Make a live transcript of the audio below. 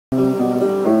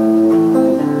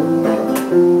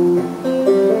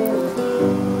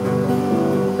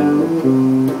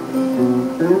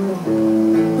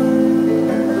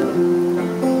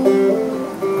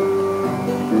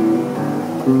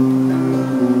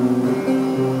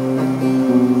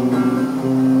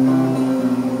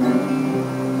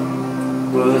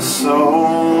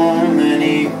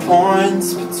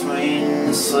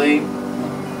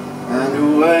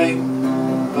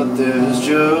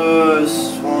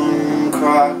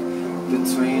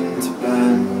between to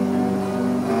bend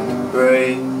and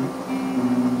break.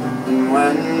 And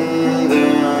when the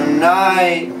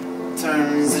night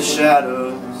turns the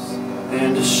shadows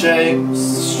into shapes,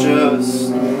 it's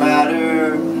just a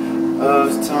matter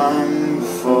of time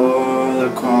before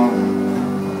they're calling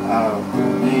out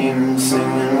my name,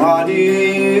 singing, why do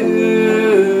you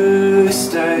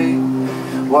stay?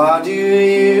 Why do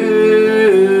you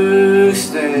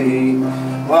stay?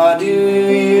 Why do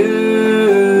you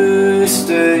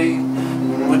stay?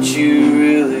 And what you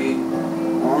really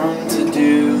want to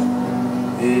do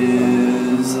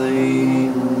is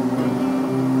leave.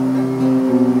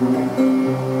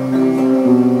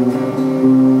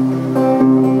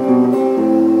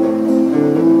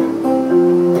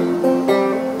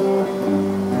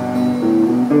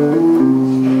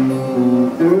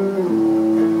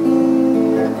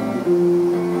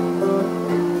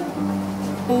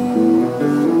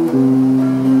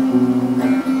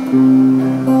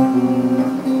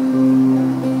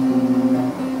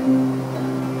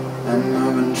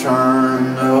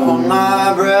 Trying to hold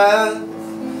my breath,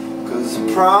 'cause the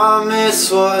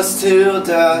promise was till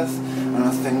death. And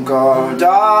I think our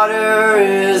daughter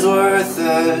is worth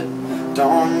it,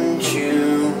 don't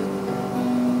you?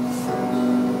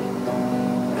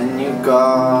 And you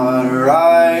got a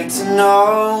right to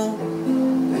know,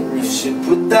 and you should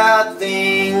put that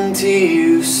thing to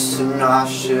use. And I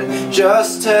should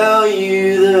just tell you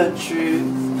the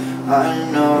truth, I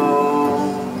know.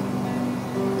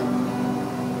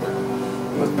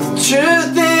 But the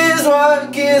truth is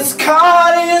what gets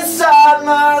caught inside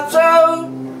my throat.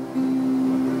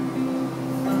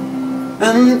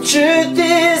 And the truth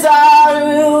is I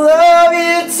will love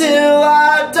you till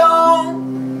I don't.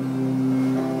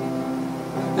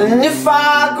 And if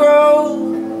I grow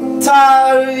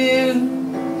tired of you,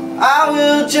 I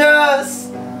will just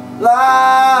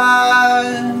lie.